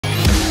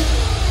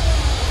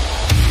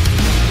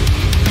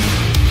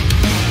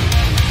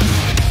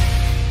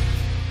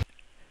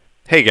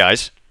Hey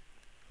guys,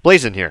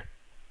 Blazin here.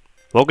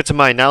 Welcome to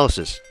my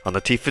analysis on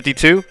the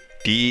T-52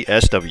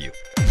 DESW.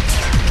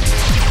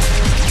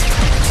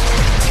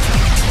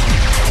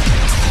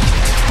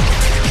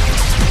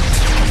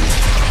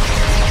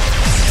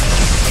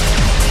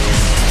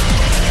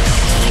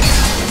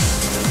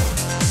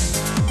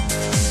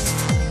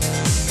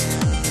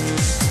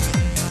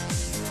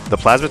 The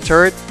plasma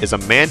turret is a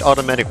manned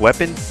automatic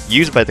weapon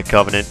used by the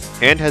Covenant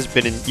and has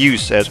been in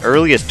use as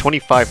early as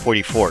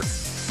 2544,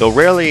 though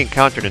rarely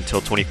encountered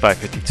until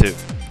 2552.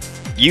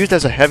 Used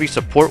as a heavy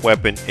support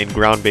weapon in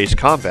ground-based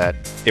combat,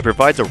 it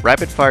provides a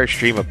rapid-fire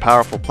stream of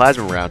powerful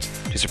plasma rounds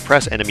to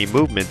suppress enemy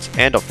movements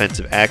and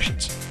offensive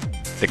actions.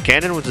 The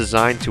cannon was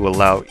designed to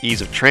allow ease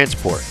of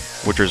transport,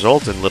 which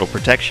results in little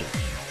protection.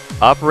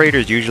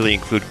 Operators usually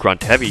include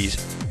grunt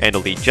heavies and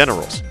elite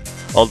generals,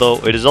 although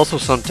it is also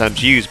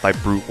sometimes used by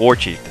brute war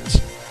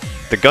chieftains.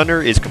 The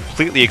gunner is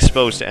completely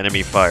exposed to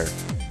enemy fire,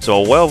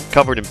 so a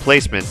well-covered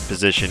emplacement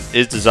position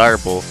is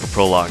desirable for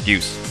prolonged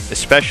use,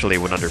 especially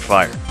when under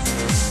fire.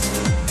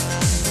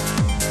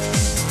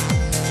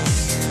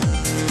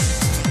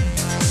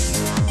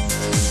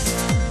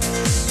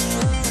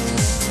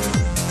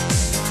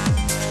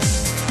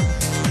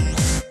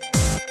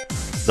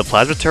 The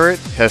plasma turret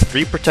has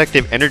 3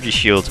 protective energy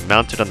shields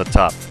mounted on the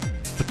top,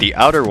 with the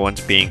outer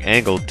ones being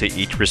angled to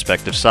each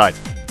respective side,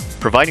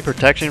 providing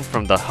protection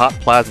from the hot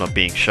plasma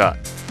being shot.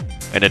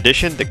 In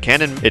addition, the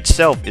cannon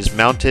itself is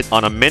mounted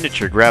on a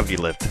miniature gravity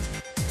lift.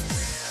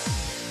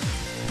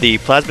 The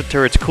plasma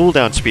turret's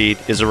cooldown speed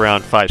is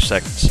around 5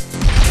 seconds.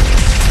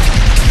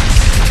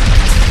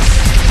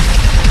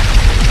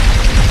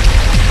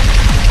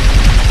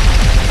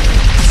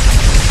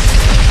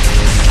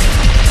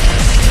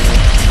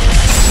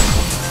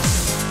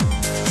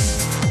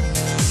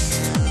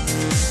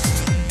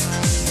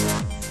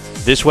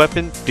 This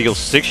weapon deals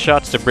 6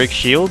 shots to break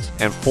shields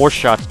and 4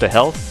 shots to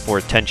health for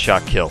a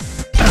 10-shot kill.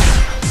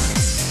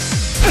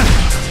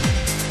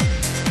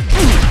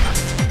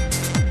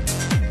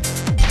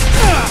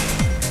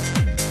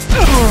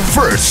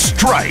 First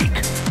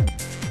strike!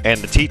 And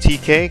the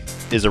TTK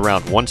is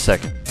around 1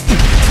 second.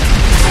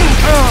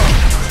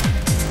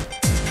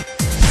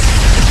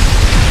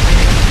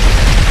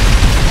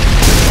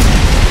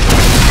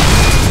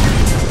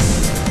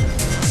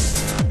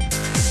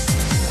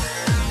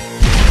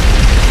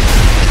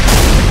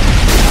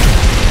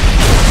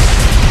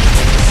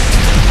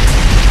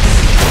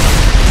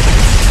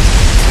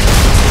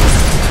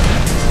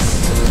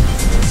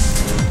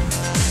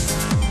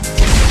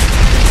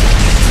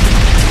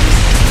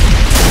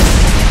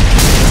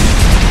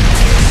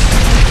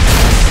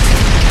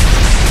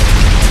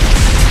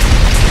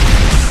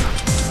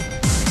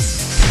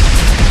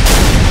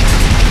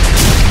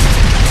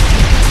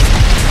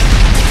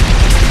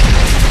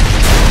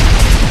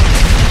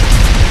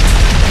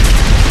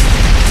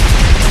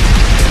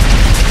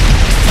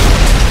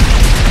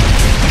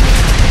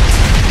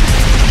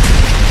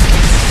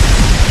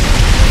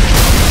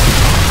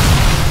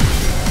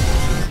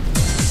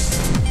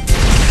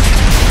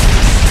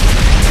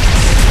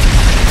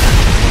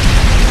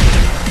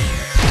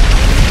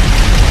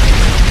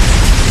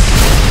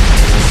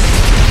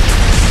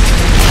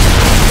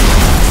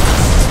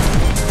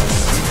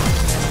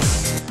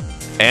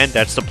 And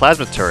that's the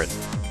plasma turret.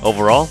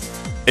 Overall,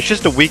 it's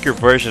just a weaker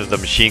version of the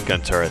machine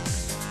gun turret.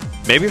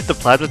 Maybe if the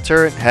plasma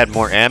turret had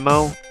more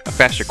ammo, a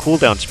faster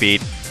cooldown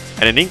speed,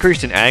 and an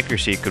increase in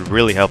accuracy could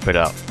really help it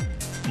out.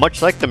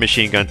 Much like the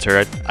machine gun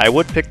turret, I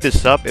would pick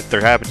this up if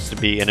there happens to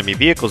be enemy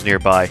vehicles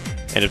nearby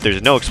and if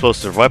there's no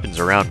explosive weapons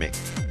around me.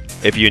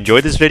 If you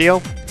enjoyed this video,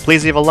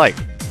 please leave a like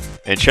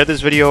and share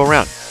this video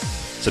around.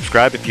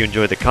 Subscribe if you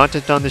enjoy the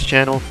content on this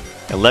channel,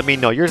 and let me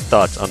know your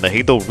thoughts on the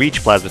Halo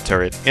Reach plasma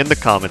turret in the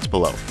comments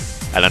below.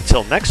 And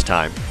until next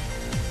time,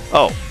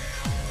 oh,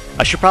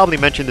 I should probably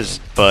mention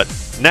this, but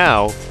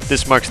now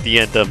this marks the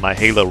end of my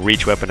Halo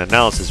Reach weapon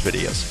analysis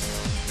videos.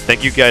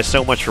 Thank you guys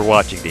so much for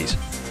watching these.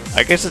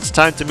 I guess it's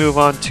time to move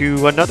on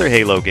to another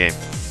Halo game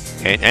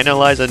and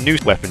analyze a new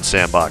weapon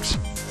sandbox.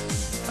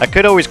 I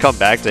could always come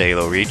back to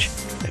Halo Reach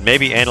and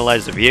maybe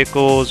analyze the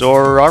vehicles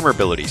or armor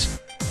abilities.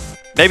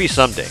 Maybe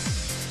someday.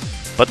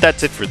 But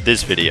that's it for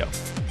this video.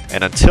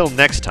 And until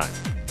next time,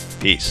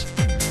 peace.